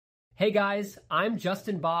Hey guys, I'm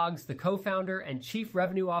Justin Boggs, the co-founder and chief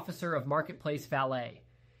revenue officer of Marketplace Valet.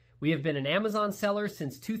 We have been an Amazon seller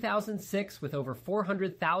since 2006 with over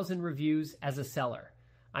 400,000 reviews as a seller.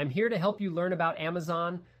 I'm here to help you learn about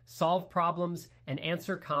Amazon, solve problems, and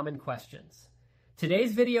answer common questions.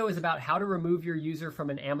 Today's video is about how to remove your user from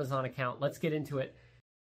an Amazon account. Let's get into it.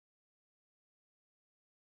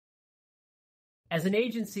 As an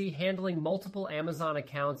agency handling multiple Amazon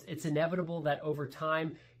accounts, it's inevitable that over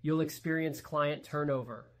time you'll experience client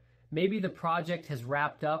turnover. Maybe the project has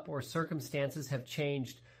wrapped up or circumstances have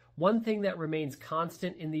changed. One thing that remains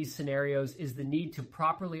constant in these scenarios is the need to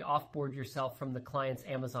properly offboard yourself from the client's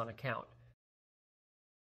Amazon account.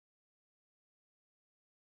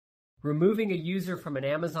 Removing a user from an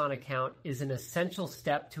Amazon account is an essential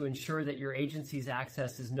step to ensure that your agency's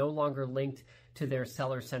access is no longer linked to their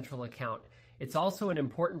Seller Central account. It's also an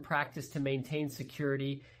important practice to maintain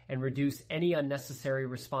security and reduce any unnecessary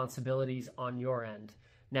responsibilities on your end.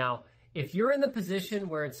 Now, if you're in the position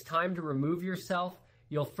where it's time to remove yourself,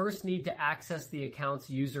 you'll first need to access the account's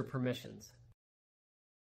user permissions.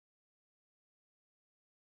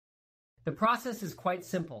 The process is quite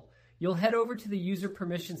simple. You'll head over to the user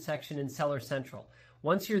permissions section in Seller Central.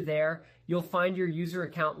 Once you're there, you'll find your user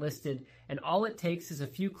account listed, and all it takes is a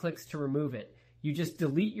few clicks to remove it. You just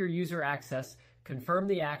delete your user access, confirm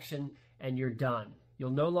the action, and you're done. You'll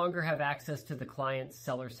no longer have access to the client's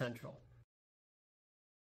Seller Central.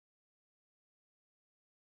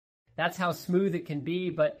 That's how smooth it can be,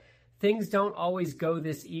 but things don't always go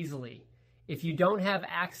this easily. If you don't have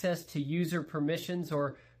access to user permissions,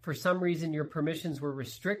 or for some reason your permissions were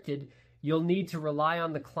restricted, you'll need to rely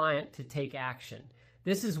on the client to take action.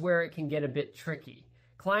 This is where it can get a bit tricky.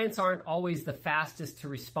 Clients aren't always the fastest to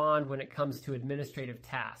respond when it comes to administrative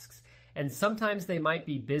tasks, and sometimes they might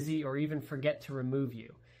be busy or even forget to remove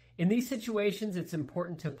you. In these situations, it's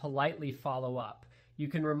important to politely follow up. You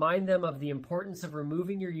can remind them of the importance of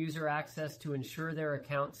removing your user access to ensure their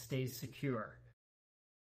account stays secure.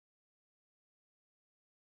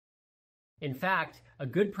 In fact, a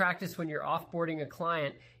good practice when you're offboarding a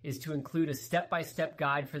client is to include a step-by-step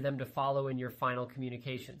guide for them to follow in your final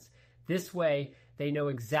communications. This way, they know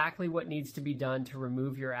exactly what needs to be done to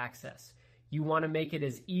remove your access. You want to make it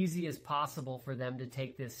as easy as possible for them to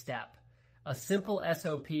take this step. A simple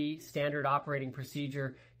SOP, standard operating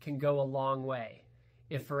procedure, can go a long way.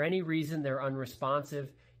 If for any reason they're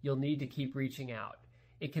unresponsive, you'll need to keep reaching out.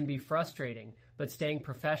 It can be frustrating, but staying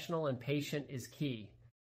professional and patient is key.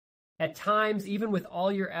 At times, even with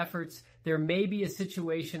all your efforts, there may be a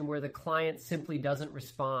situation where the client simply doesn't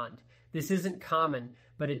respond. This isn't common,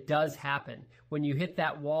 but it does happen. When you hit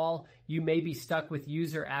that wall, you may be stuck with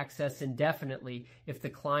user access indefinitely if the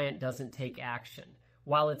client doesn't take action.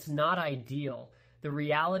 While it's not ideal, the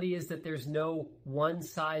reality is that there's no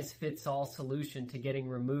one-size-fits-all solution to getting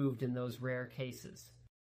removed in those rare cases.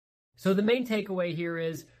 So the main takeaway here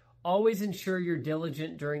is always ensure you're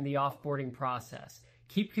diligent during the offboarding process.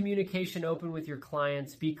 Keep communication open with your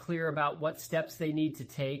clients, be clear about what steps they need to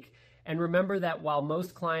take, and remember that while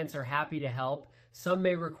most clients are happy to help, some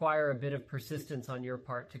may require a bit of persistence on your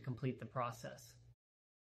part to complete the process.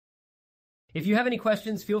 If you have any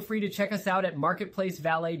questions, feel free to check us out at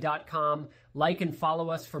marketplacevalet.com. Like and follow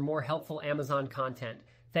us for more helpful Amazon content.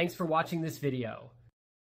 Thanks for watching this video.